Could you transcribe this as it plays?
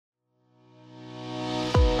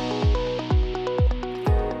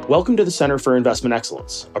Welcome to the Center for Investment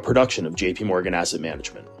Excellence, a production of JP Morgan Asset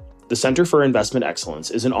Management. The Center for Investment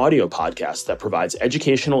Excellence is an audio podcast that provides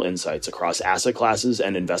educational insights across asset classes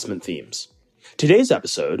and investment themes. Today's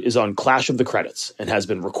episode is on Clash of the Credits and has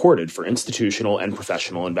been recorded for institutional and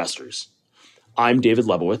professional investors. I'm David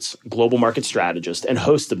Lebowitz, Global Market Strategist and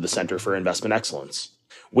host of the Center for Investment Excellence.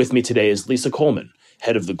 With me today is Lisa Coleman,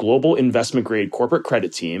 head of the Global Investment Grade Corporate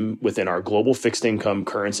Credit Team within our Global Fixed Income,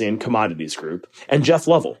 Currency, and Commodities Group, and Jeff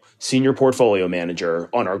Lovell, Senior Portfolio Manager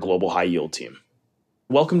on our Global High Yield Team.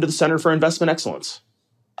 Welcome to the Center for Investment Excellence.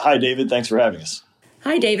 Hi, David. Thanks for having us.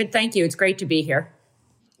 Hi, David. Thank you. It's great to be here.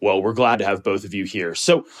 Well, we're glad to have both of you here.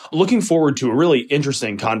 So looking forward to a really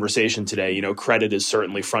interesting conversation today. You know, credit is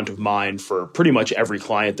certainly front of mind for pretty much every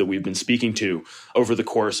client that we've been speaking to over the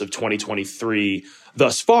course of 2023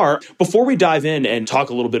 thus far. Before we dive in and talk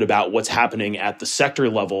a little bit about what's happening at the sector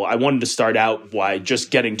level, I wanted to start out by just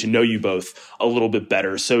getting to know you both a little bit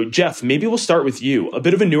better. So Jeff, maybe we'll start with you. A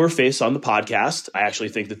bit of a newer face on the podcast. I actually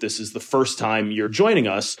think that this is the first time you're joining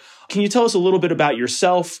us. Can you tell us a little bit about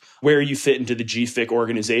yourself, where you fit into the GFIC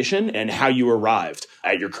organization, and how you arrived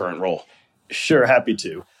at your current role? Sure, happy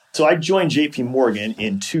to. So I joined JP Morgan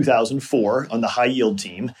in 2004 on the high yield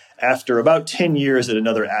team after about 10 years at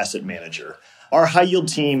another asset manager. Our high yield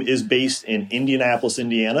team is based in Indianapolis,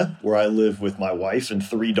 Indiana, where I live with my wife and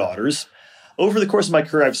 3 daughters. Over the course of my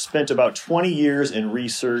career, I've spent about 20 years in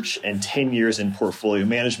research and 10 years in portfolio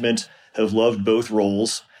management, have loved both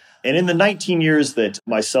roles. And in the 19 years that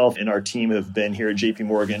myself and our team have been here at JP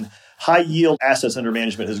Morgan, high yield assets under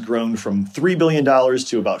management has grown from $3 billion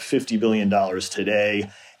to about $50 billion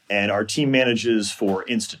today. And our team manages for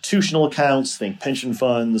institutional accounts, think pension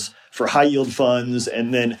funds, for high yield funds,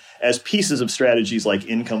 and then as pieces of strategies like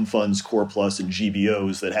income funds, Core Plus, and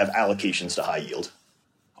GBOs that have allocations to high yield.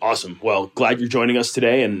 Awesome. Well, glad you're joining us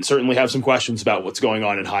today and certainly have some questions about what's going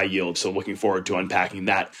on in high yield. So looking forward to unpacking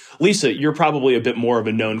that. Lisa, you're probably a bit more of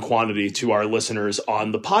a known quantity to our listeners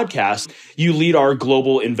on the podcast. You lead our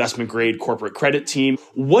global investment grade corporate credit team.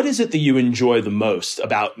 What is it that you enjoy the most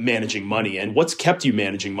about managing money, and what's kept you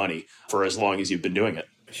managing money for as long as you've been doing it?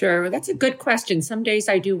 Sure. That's a good question. Some days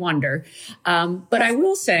I do wonder. But I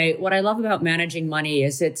will say what I love about managing money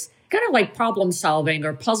is it's kind of like problem solving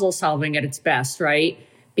or puzzle solving at its best, right?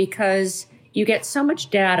 Because you get so much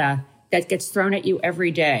data that gets thrown at you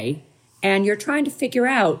every day, and you're trying to figure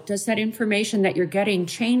out, does that information that you're getting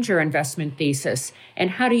change your investment thesis? And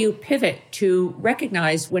how do you pivot to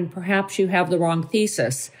recognize when perhaps you have the wrong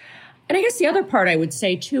thesis? And I guess the other part I would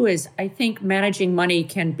say too is I think managing money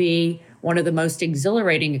can be one of the most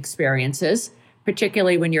exhilarating experiences,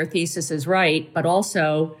 particularly when your thesis is right, but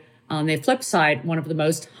also on the flip side, one of the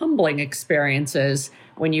most humbling experiences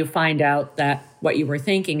when you find out that what you were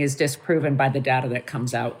thinking is disproven by the data that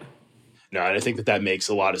comes out. No, and I think that makes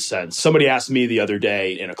a lot of sense. Somebody asked me the other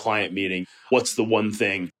day in a client meeting, what's the one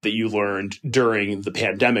thing that you learned during the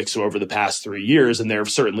pandemic, so over the past 3 years? And there have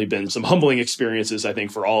certainly been some humbling experiences, I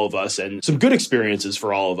think, for all of us, and some good experiences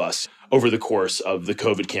for all of us over the course of the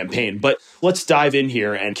COVID campaign. But let's dive in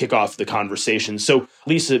here and kick off the conversation. So,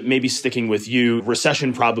 Lisa, maybe sticking with you,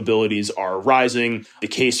 recession probabilities are rising. The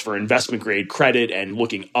case for investment grade credit and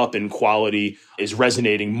looking up in quality is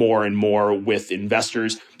resonating more and more with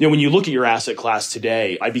investors. You know, when you look at your asset class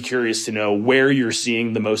today, I'd be curious to know where you're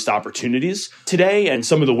seeing the most opportunities today and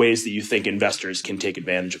some of the ways that you think investors can take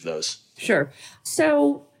advantage of those. Sure.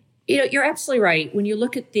 So, you're absolutely right. When you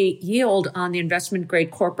look at the yield on the investment grade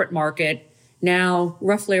corporate market, now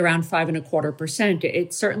roughly around 5.25%,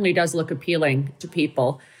 it certainly does look appealing to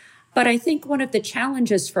people. But I think one of the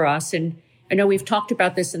challenges for us, and I know we've talked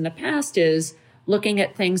about this in the past, is looking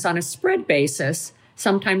at things on a spread basis.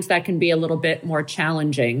 Sometimes that can be a little bit more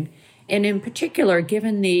challenging. And in particular,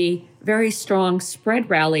 given the very strong spread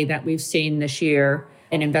rally that we've seen this year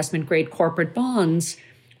in investment grade corporate bonds,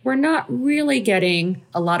 we're not really getting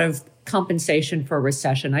a lot of compensation for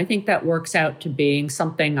recession. I think that works out to being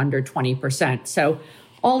something under 20%. So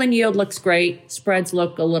all-in yield looks great. Spreads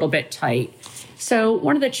look a little bit tight. So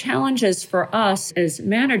one of the challenges for us as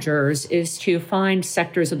managers is to find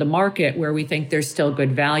sectors of the market where we think there's still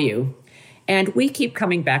good value. And we keep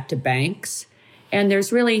coming back to banks. And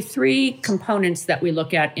there's really 3 components that we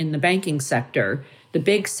look at in the banking sector. The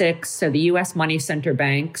big 6, so the U.S. money center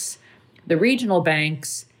banks, the regional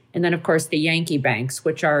banks, and then, of course, the Yankee banks,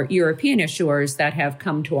 which are European issuers that have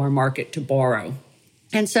come to our market to borrow.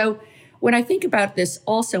 And so when I think about this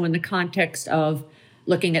also in the context of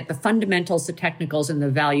looking at the fundamentals, the technicals, and the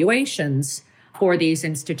valuations for these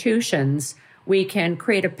institutions, we can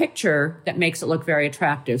create a picture that makes it look very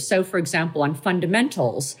attractive. So, for example, on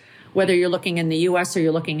fundamentals, whether you're looking in the US or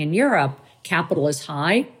you're looking in Europe, capital is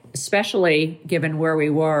high, especially given where we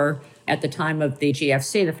were at the time of the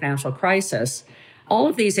GFC, the financial crisis. All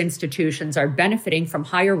of these institutions are benefiting from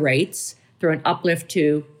higher rates through an uplift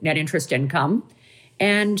to net interest income.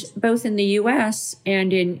 And both in the US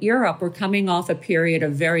and in Europe, we're coming off a period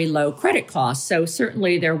of very low credit costs. So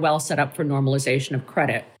certainly they're well set up for normalization of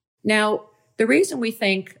credit. Now, the reason we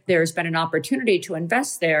think there's been an opportunity to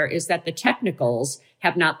invest there is that the technicals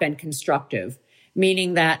have not been constructive,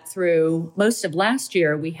 meaning that through most of last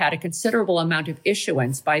year, we had a considerable amount of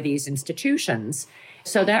issuance by these institutions.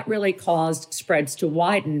 So that really caused spreads to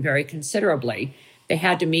widen very considerably. They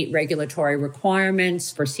had to meet regulatory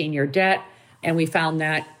requirements for senior debt. And we found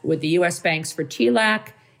that with the US banks for TLAC,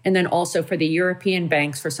 and then also for the European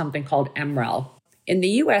banks for something called MREL. In the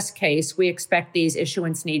US case, we expect these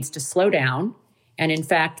issuance needs to slow down. And in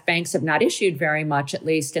fact, banks have not issued very much, at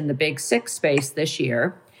least in the big six space this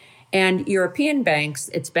year. And European banks,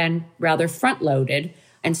 it's been rather front-loaded.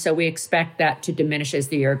 And so we expect that to diminish as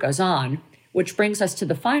the year goes on, which brings us to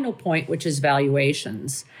the final point, which is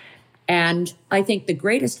valuations. And I think the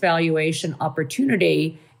greatest valuation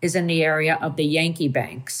opportunity is in the area of the Yankee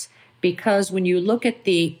banks, because when you look at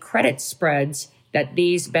the credit spreads that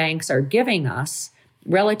these banks are giving us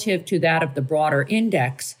relative to that of the broader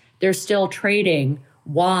index, they're still trading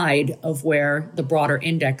wide of where the broader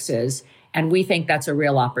index is. And we think that's a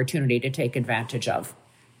real opportunity to take advantage of.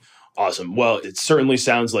 Awesome. Well, it certainly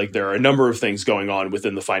sounds like there are a number of things going on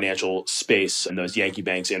within the financial space and those Yankee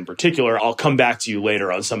banks in particular. I'll come back to you later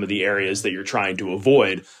on some of the areas that you're trying to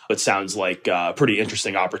avoid, but sounds like a pretty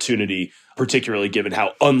interesting opportunity, particularly given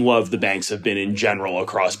how unloved the banks have been in general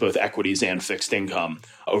across both equities and fixed income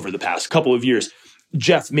over the past couple of years.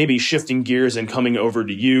 Jeff, maybe shifting gears and coming over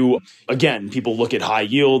to you. Again, people look at high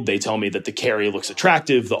yield. They tell me that the carry looks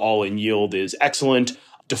attractive. The all-in yield is excellent.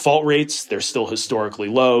 Default rates, they're still historically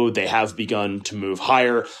low. They have begun to move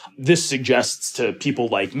higher. This suggests to people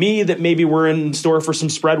like me that maybe we're in store for some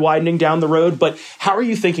spread widening down the road. But how are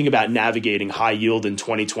you thinking about navigating high yield in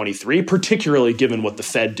 2023, particularly given what the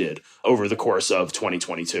Fed did over the course of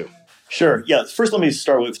 2022? Sure. Yeah. First, let me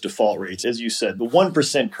start with default rates. As you said, the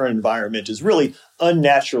 1% current environment is really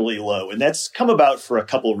unnaturally low, and that's come about for a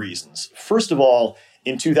couple of reasons. First of all,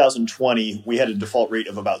 in 2020, we had a default rate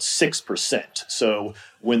of about 6%. So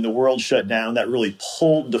when the world shut down, that really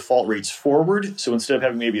pulled default rates forward. So instead of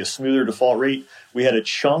having maybe a smoother default rate, we had a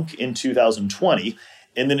chunk in 2020.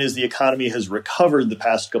 And then as the economy has recovered the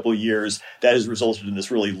past couple of years, that has resulted in this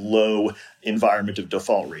really low environment of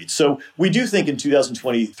default rates. So we do think in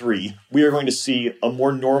 2023, we are going to see a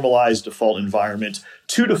more normalized default environment.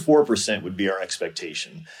 2 to 4% would be our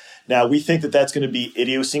expectation. Now, we think that that's going to be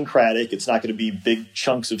idiosyncratic. It's not going to be big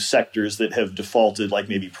chunks of sectors that have defaulted like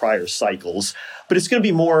maybe prior cycles, but it's going to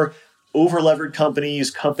be more over-levered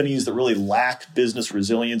companies that really lack business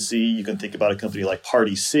resiliency. You can think about a company like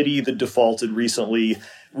Party City that defaulted recently,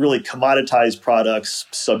 really commoditized products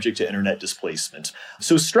subject to internet displacement.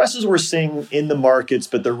 So stresses we're seeing in the markets,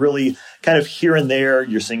 but they're really kind of here and there.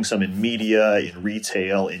 You're seeing some in media, in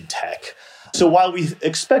retail, in tech. So while we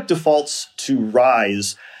expect defaults to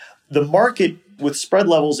rise, the market with spread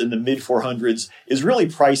levels in the mid 400s is really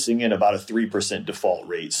pricing in about a 3% default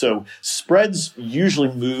rate. So spreads usually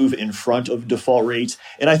move in front of default rates,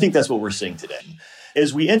 and I think that's what we're seeing today.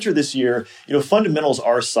 As we enter this year, fundamentals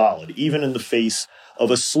are solid, even in the face of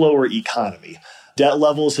a slower economy. Debt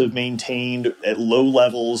levels have maintained at low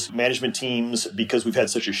levels. Management teams, because we've had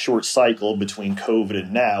such a short cycle between COVID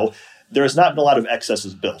and now, there has not been a lot of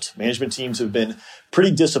excesses built. Management teams have been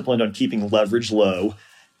pretty disciplined on keeping leverage low.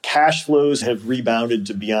 Cash flows have rebounded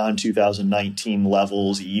to beyond 2019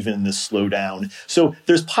 levels, even in this slowdown. So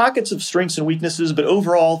there's pockets of strengths and weaknesses, but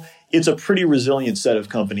overall, it's a pretty resilient set of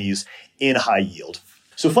companies in high yield.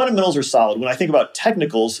 So fundamentals are solid. When I think about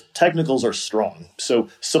technicals are strong. So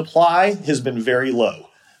supply has been very low.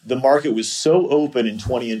 The market was so open in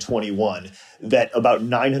 20 and 21 that about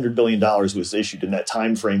 $900 billion was issued in that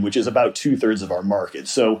time frame, which is about 2/3 of our market.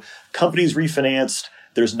 So companies refinanced.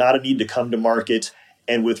 There's not a need to come to market.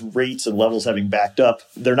 And with rates and levels having backed up,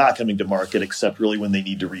 they're not coming to market except really when they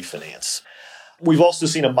need to refinance. We've also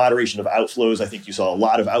seen a moderation of outflows. I think you saw a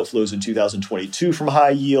lot of outflows in 2022 from high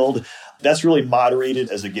yield. That's really moderated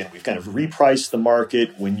as, again, we've kind of repriced the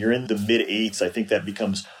market. When you're in the mid-8s, I think that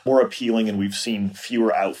becomes more appealing and we've seen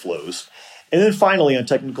fewer outflows. And then finally, on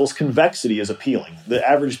technicals, convexity is appealing. The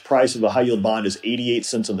average price of a high yield bond is 88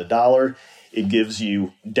 cents on the dollar. It gives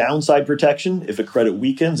you downside protection if a credit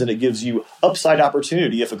weakens, and it gives you upside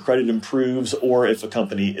opportunity if a credit improves or if a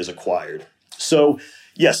company is acquired. So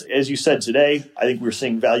yes, as you said today, I think we're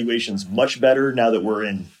seeing valuations much better now that we're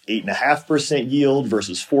in 8.5% yield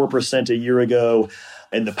versus 4% a year ago.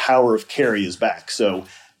 and the power of carry is back. So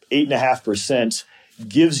 8.5%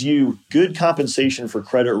 gives you good compensation for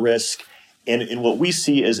credit risk. And in what we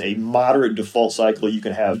see as a moderate default cycle, you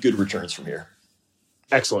can have good returns from here.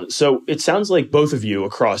 Excellent. So it sounds like both of you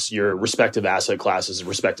across your respective asset classes and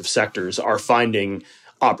respective sectors are finding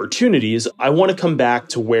opportunities. I want to come back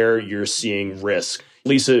to where you're seeing risk.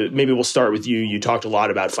 Lisa, maybe we'll start with you. You talked a lot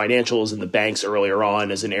about financials and the banks earlier on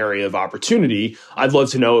as an area of opportunity. I'd love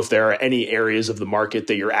to know if there are any areas of the market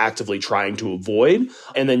that you're actively trying to avoid.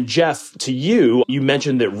 And then Jeff, to you, you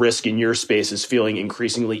mentioned that risk in your space is feeling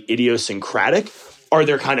increasingly idiosyncratic. Are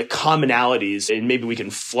there kind of commonalities, and maybe we can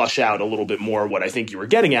flush out a little bit more what I think you were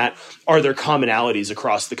getting at. Are there commonalities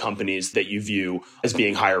across the companies that you view as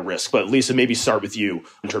being higher risk? But Lisa, maybe start with you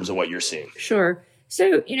in terms of what you're seeing. Sure.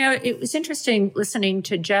 So, it was interesting listening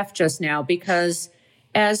to Jeff just now because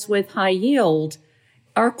as with high yield,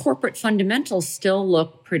 our corporate fundamentals still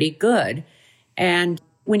look pretty good. And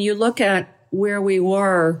when you look at where we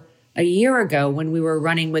were a year ago when we were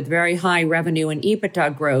running with very high revenue and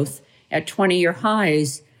EBITDA growth at 20-year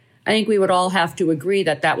highs, I think we would all have to agree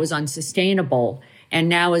that that was unsustainable. And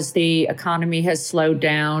now as the economy has slowed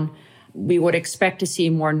down, we would expect to see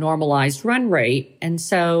more normalized run rate. And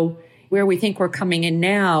so where we think we're coming in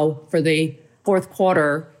now for the fourth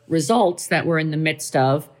quarter results that we're in the midst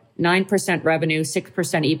of, 9% revenue, 6%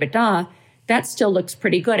 EBITDA, that still looks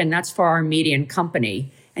pretty good. And that's for our median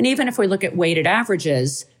company. And even if we look at weighted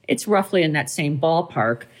averages, it's roughly in that same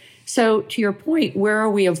ballpark. So to your point, where are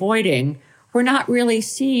we avoiding? We're not really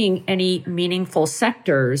seeing any meaningful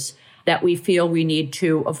sectors that we feel we need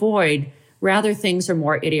to avoid. Rather, things are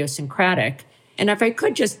more idiosyncratic. And if I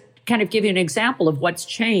could just kind of give you an example of what's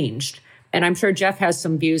changed, and I'm sure Jeff has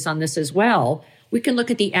some views on this as well, we can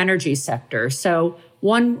look at the energy sector. So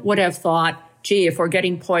one would have thought, gee, if we're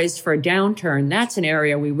getting poised for a downturn, that's an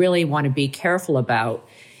area we really want to be careful about.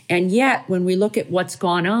 And yet, when we look at what's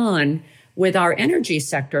gone on with our energy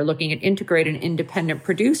sector, looking at integrated and independent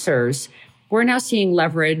producers, we're now seeing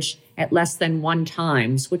leverage at less than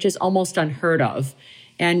 1x, which is almost unheard of.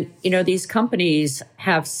 And, these companies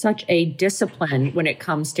have such a discipline when it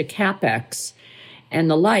comes to CapEx and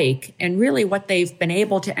the like. And really what they've been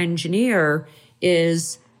able to engineer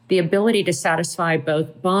is the ability to satisfy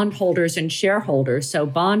both bondholders and shareholders. So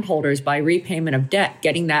bondholders by repayment of debt,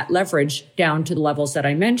 getting that leverage down to the levels that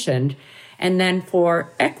I mentioned. And then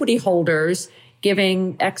for equity holders,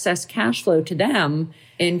 giving excess cash flow to them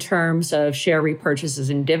in terms of share repurchases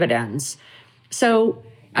and dividends. So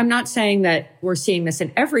I'm not saying that we're seeing this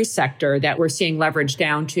in every sector, that we're seeing leverage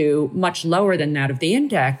down to much lower than that of the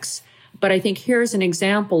index. But I think here's an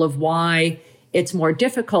example of why it's more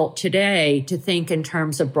difficult today to think in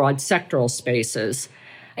terms of broad sectoral spaces.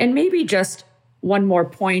 And maybe just one more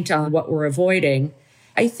point on what we're avoiding.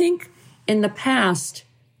 I think in the past,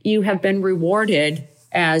 you have been rewarded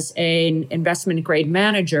as an investment grade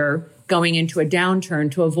manager going into a downturn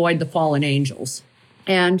to avoid the fallen angels.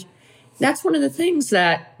 And that's one of the things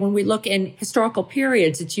that when we look in historical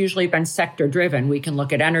periods, it's usually been sector driven. We can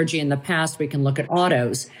look at energy in the past, we can look at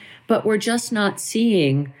autos, but we're just not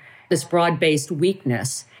seeing this broad-based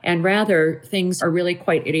weakness. And rather, things are really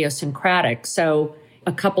quite idiosyncratic. So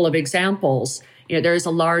a couple of examples, there's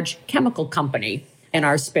a large chemical company in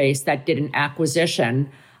our space that did an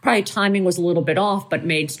acquisition. Probably timing was a little bit off, but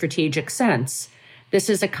made strategic sense. This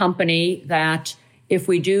is a company that if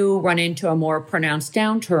we do run into a more pronounced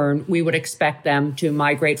downturn, we would expect them to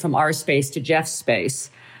migrate from our space to Jeff's space.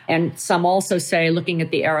 And some also say, looking at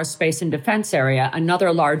the aerospace and defense area,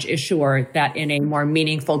 another large issuer that in a more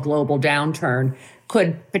meaningful global downturn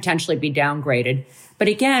could potentially be downgraded. But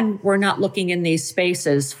again, we're not looking in these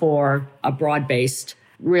spaces for a broad-based,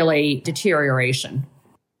 really deterioration.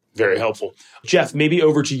 Very helpful. Jeff, maybe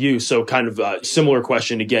over to you. So kind of a similar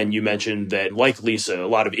question. Again, you mentioned that, like Lisa, a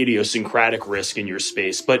lot of idiosyncratic risk in your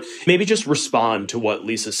space, but maybe just respond to what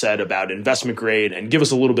Lisa said about investment grade and give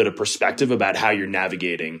us a little bit of perspective about how you're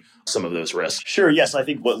navigating some of those risks. Sure. Yes. I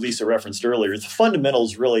think what Lisa referenced earlier, the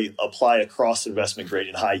fundamentals really apply across investment grade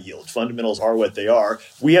and high yield. Fundamentals are what they are.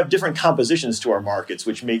 We have different compositions to our markets,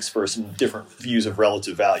 which makes for some different views of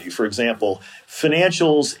relative value. For example,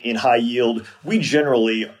 financials in high yield, we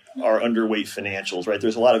generally are underweight financials, right?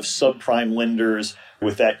 There's a lot of subprime lenders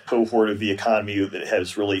with that cohort of the economy that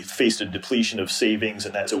has really faced a depletion of savings,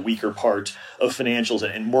 and that's a weaker part of financials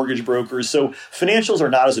and mortgage brokers. So financials are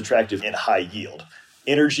not as attractive in high yield.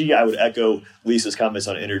 Energy, I would echo Lisa's comments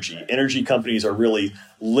on energy. Energy companies are really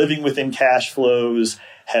living within cash flows.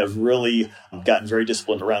 have really gotten very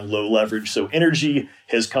disciplined around low leverage. So energy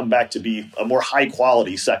has come back to be a more high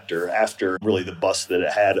quality sector after really the bust that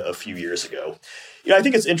it had a few years ago. I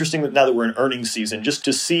think it's interesting that now that we're in earnings season, just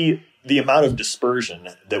to see the amount of dispersion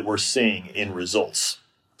that we're seeing in results.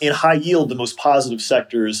 In high yield, the most positive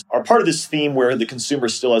sectors are part of this theme where the consumer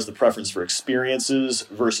still has the preference for experiences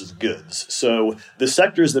versus goods. So the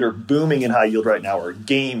sectors that are booming in high yield right now are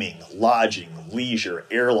gaming, lodging, leisure,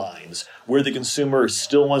 airlines, where the consumer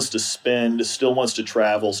still wants to spend, still wants to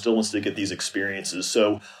travel, still wants to get these experiences.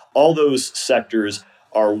 So all those sectors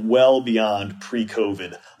are well beyond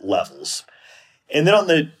pre-COVID levels. And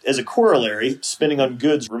then as a corollary, spending on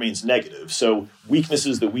goods remains negative. So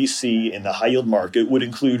weaknesses that we see in the high yield market would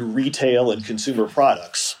include retail and consumer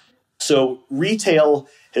products. So retail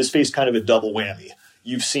has faced kind of a double whammy.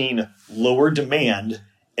 You've seen lower demand,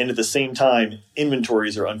 and at the same time,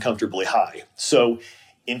 inventories are uncomfortably high. So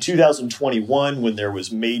in 2021, when there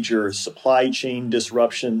was major supply chain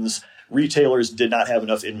disruptions, retailers did not have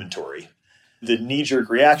enough inventory. The knee-jerk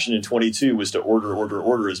reaction in 22 was to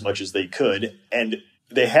order as much as they could. And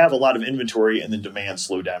they have a lot of inventory, and then demand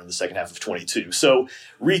slowed down in the second half of 22. So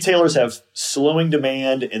retailers have slowing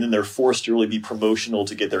demand, and then they're forced to really be promotional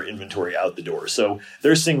to get their inventory out the door. So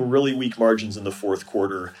they're seeing really weak margins in the fourth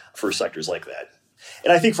quarter for sectors like that.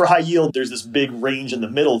 And I think for high yield, there's this big range in the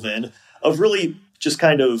middle then of really just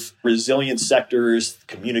kind of resilient sectors,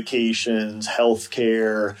 communications,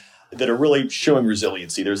 healthcare, that are really showing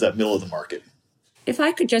resiliency. There's that middle of the market. If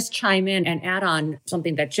I could just chime in and add on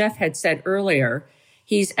something that Jeff had said earlier,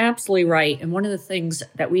 he's absolutely right. And one of the things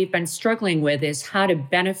that we've been struggling with is how to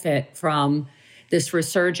benefit from this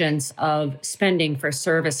resurgence of spending for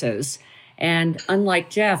services. And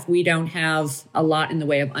unlike Jeff, we don't have a lot in the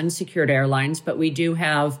way of unsecured airlines, but we do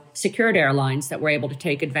have secured airlines that we're able to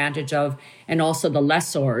take advantage of, and also the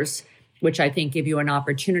lessors, which I think give you an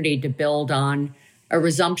opportunity to build on a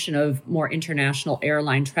resumption of more international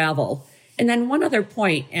airline travel. And then one other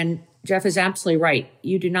point, and Jeff is absolutely right,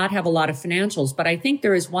 you do not have a lot of financials, but I think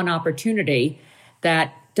there is one opportunity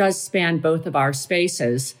that does span both of our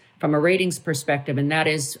spaces from a ratings perspective, and that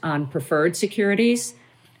is on preferred securities.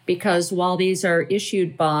 Because while these are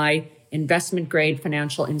issued by investment-grade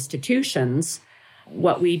financial institutions,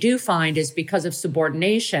 what we do find is because of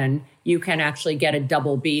subordination, you can actually get a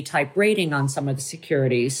BB type rating on some of the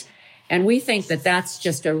securities. And we think that that's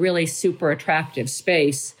just a really super attractive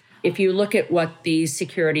space. If you look at what these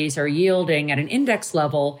securities are yielding at an index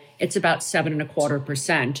level, it's about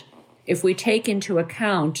 7.25%. If we take into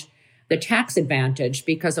account the tax advantage,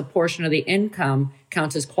 because a portion of the income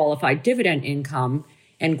counts as qualified dividend income,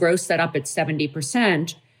 and gross that up at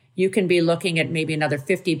 70%, you can be looking at maybe another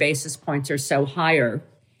 50 basis points or so higher.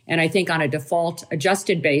 And I think on a default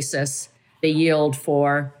adjusted basis, the yield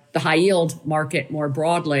for the high yield market more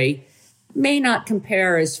broadly may not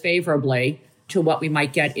compare as favorably to what we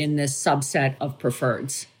might get in this subset of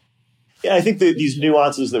preferreds. Yeah, I think that these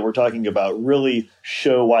nuances that we're talking about really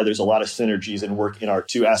show why there's a lot of synergies and work in our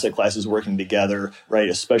two asset classes working together, right?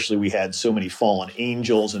 Especially we had so many fallen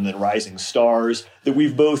angels and then rising stars that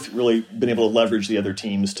we've both really been able to leverage the other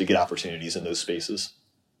teams to get opportunities in those spaces.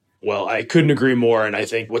 Well, I couldn't agree more. And I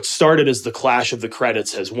think what started as the clash of the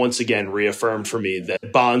credits has once again reaffirmed for me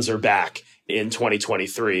that bonds are back in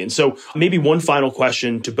 2023. And so maybe one final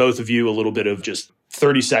question to both of you, a little bit of just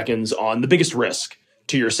 30 seconds on the biggest risk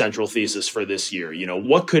to your central thesis for this year.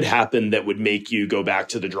 What could happen that would make you go back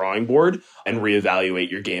to the drawing board and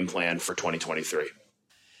reevaluate your game plan for 2023?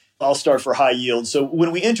 I'll start for high yield. So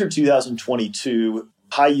when we entered 2022,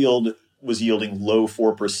 high yield was yielding low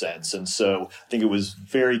 4%. And so I think it was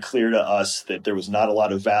very clear to us that there was not a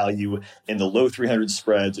lot of value in the low 300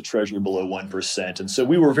 spreads, a treasury below 1%. And so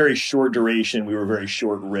we were very short duration, we were very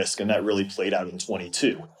short risk, and that really played out in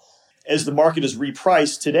 22. As the market is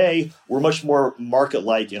repriced today, we're much more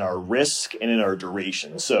market-like in our risk and in our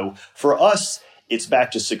duration. So for us, it's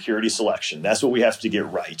back to security selection. That's what we have to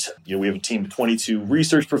get right. We have a team of 22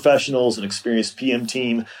 research professionals, an experienced PM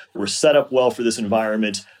team. We're set up well for this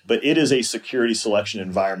environment, but it is a security selection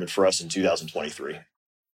environment for us in 2023.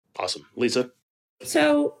 Awesome. Lisa?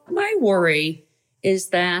 So my worry is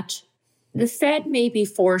that the Fed may be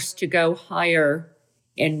forced to go higher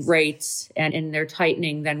in rates and in their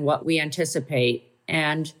tightening than what we anticipate.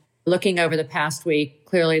 And looking over the past week,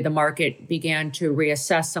 clearly the market began to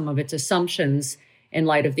reassess some of its assumptions in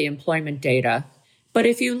light of the employment data. But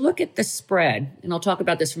if you look at the spread, and I'll talk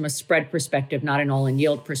about this from a spread perspective, not an all-in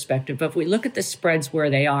yield perspective, but if we look at the spreads where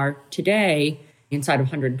they are today, inside of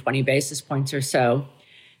 120 basis points or so,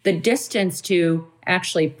 the distance to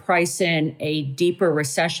actually price in a deeper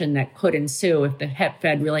recession that could ensue if the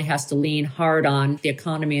Fed really has to lean hard on the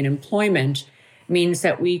economy and employment, means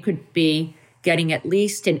that we could be getting at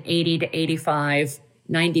least an 80 to 85,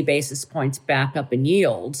 90 basis points back up in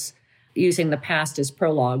yields using the past as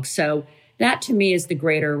prologue. So that to me is the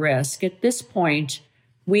greater risk. At this point,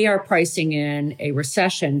 we are pricing in a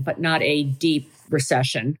recession, but not a deep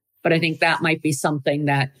recession. But I think that might be something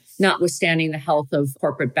that, notwithstanding the health of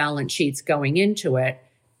corporate balance sheets going into it,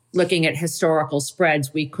 looking at historical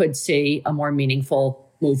spreads, we could see a more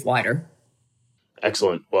meaningful move wider.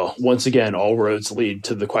 Excellent. Well, once again, all roads lead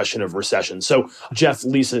to the question of recession. So, Jeff,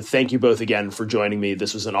 Lisa, thank you both again for joining me.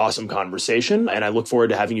 This was an awesome conversation, and I look forward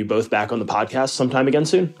to having you both back on the podcast sometime again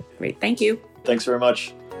soon. Great. Thank you. Thanks very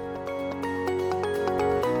much.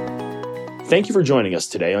 Thank you for joining us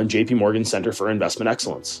today on JP Morgan Center for Investment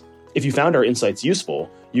Excellence. If you found our insights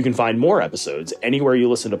useful, you can find more episodes anywhere you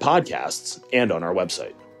listen to podcasts and on our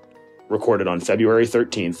website. Recorded on February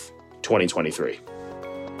 13th, 2023.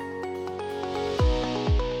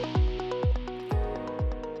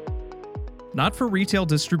 Not for retail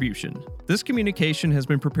distribution. This communication has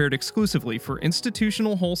been prepared exclusively for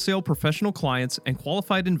institutional wholesale professional clients and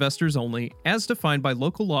qualified investors only, as defined by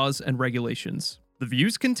local laws and regulations. The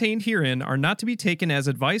views contained herein are not to be taken as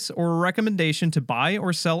advice or a recommendation to buy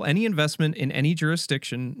or sell any investment in any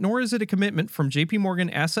jurisdiction, nor is it a commitment from JP Morgan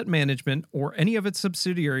Asset Management or any of its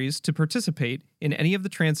subsidiaries to participate in any of the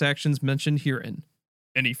transactions mentioned herein.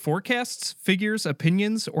 Any forecasts, figures,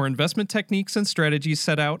 opinions, or investment techniques and strategies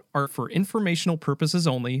set out are for informational purposes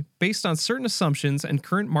only, based on certain assumptions and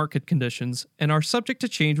current market conditions, and are subject to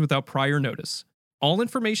change without prior notice. All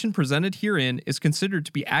information presented herein is considered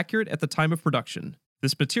to be accurate at the time of production.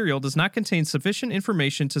 This material does not contain sufficient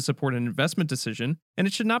information to support an investment decision, and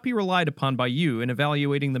it should not be relied upon by you in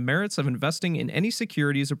evaluating the merits of investing in any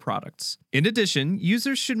securities or products. In addition,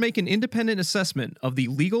 users should make an independent assessment of the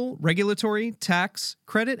legal, regulatory, tax,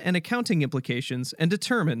 credit, and accounting implications and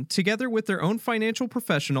determine, together with their own financial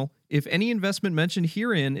professional, if any investment mentioned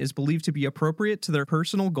herein is believed to be appropriate to their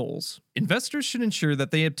personal goals. Investors should ensure that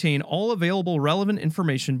they obtain all available relevant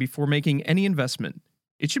information before making any investment.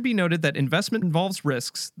 It should be noted that investment involves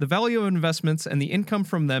risks, the value of investments and the income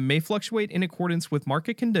from them may fluctuate in accordance with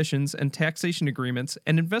market conditions and taxation agreements,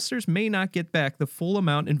 and investors may not get back the full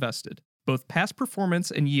amount invested. Both past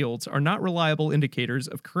performance and yields are not reliable indicators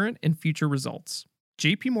of current and future results.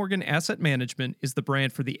 JP Morgan Asset Management is the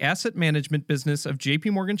brand for the asset management business of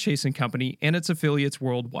JP Morgan Chase & Company and its affiliates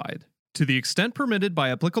worldwide. To the extent permitted by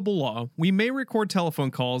applicable law, we may record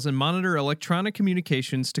telephone calls and monitor electronic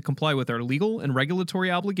communications to comply with our legal and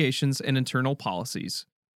regulatory obligations and internal policies.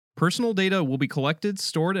 Personal data will be collected,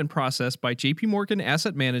 stored, and processed by JP Morgan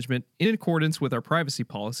Asset Management in accordance with our privacy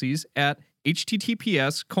policies at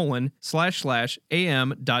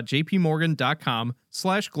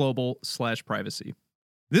https://am.jpmorgan.com/global/privacy.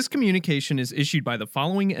 This communication is issued by the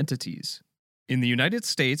following entities. In the United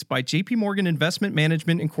States by JP Morgan Investment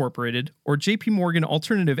Management Incorporated or JP Morgan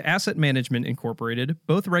Alternative Asset Management Incorporated,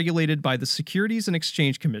 both regulated by the Securities and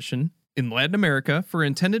Exchange Commission. In Latin America for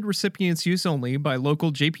intended recipients' use only by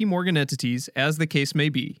local JP Morgan entities as the case may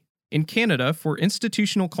be. In Canada for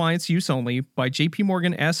institutional clients' use only by JP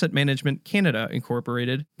Morgan Asset Management Canada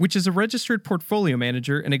Incorporated, which is a registered portfolio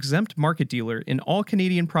manager and exempt market dealer in all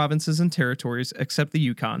Canadian provinces and territories except the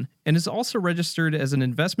Yukon, and is also registered as an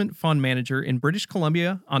investment fund manager in British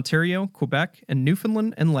Columbia, Ontario, Quebec, and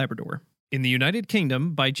Newfoundland and Labrador. In the United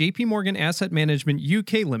Kingdom by JP Morgan Asset Management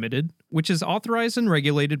UK Limited, which is authorized and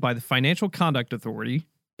regulated by the Financial Conduct Authority.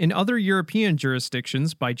 In other European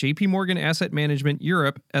jurisdictions by JP Morgan Asset Management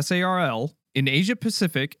Europe SARL, in Asia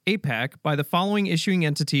Pacific APAC by the following issuing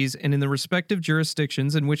entities and in the respective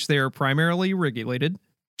jurisdictions in which they are primarily regulated: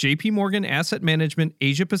 JP Morgan Asset Management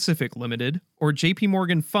Asia Pacific Limited, or JP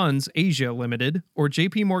Morgan Funds Asia Limited, or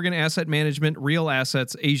JP Morgan Asset Management Real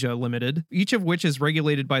Assets Asia Limited, each of which is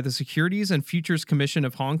regulated by the Securities and Futures Commission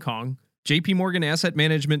of Hong Kong. JP Morgan Asset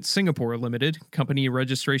Management Singapore Limited, company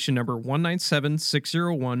registration number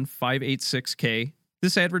 197601586K.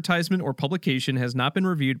 This advertisement or publication has not been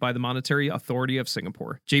reviewed by the Monetary Authority of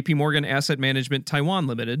Singapore. JP Morgan Asset Management Taiwan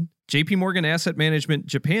Limited. JP Morgan Asset Management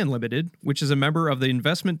Japan Limited, which is a member of the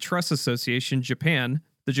Investment Trust Association Japan,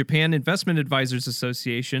 the Japan Investment Advisors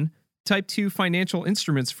Association, Type 2 Financial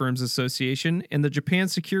Instruments Firms Association, and the Japan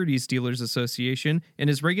Securities Dealers Association, and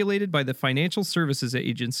is regulated by the Financial Services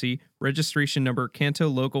Agency, registration number Kanto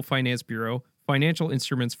Local Finance Bureau, Financial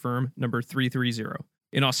Instruments Firm number 330.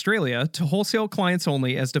 In Australia, to wholesale clients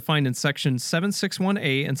only as defined in Section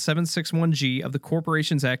 761A and 761G of the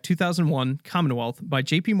Corporations Act 2001, Commonwealth, by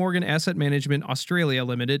JP Morgan Asset Management Australia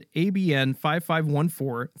Limited, ABN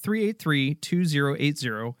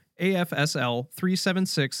 5514-383-2080, AFSL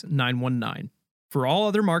 376919. For all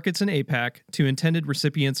other markets in APAC, to intended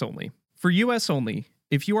recipients only. For U.S. only,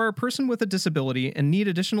 if you are a person with a disability and need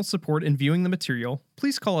additional support in viewing the material,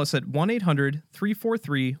 please call us at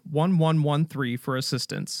 1-800-343-1113 for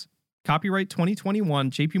assistance. Copyright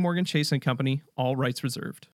 2021 JP Morgan Chase & Company, all rights reserved.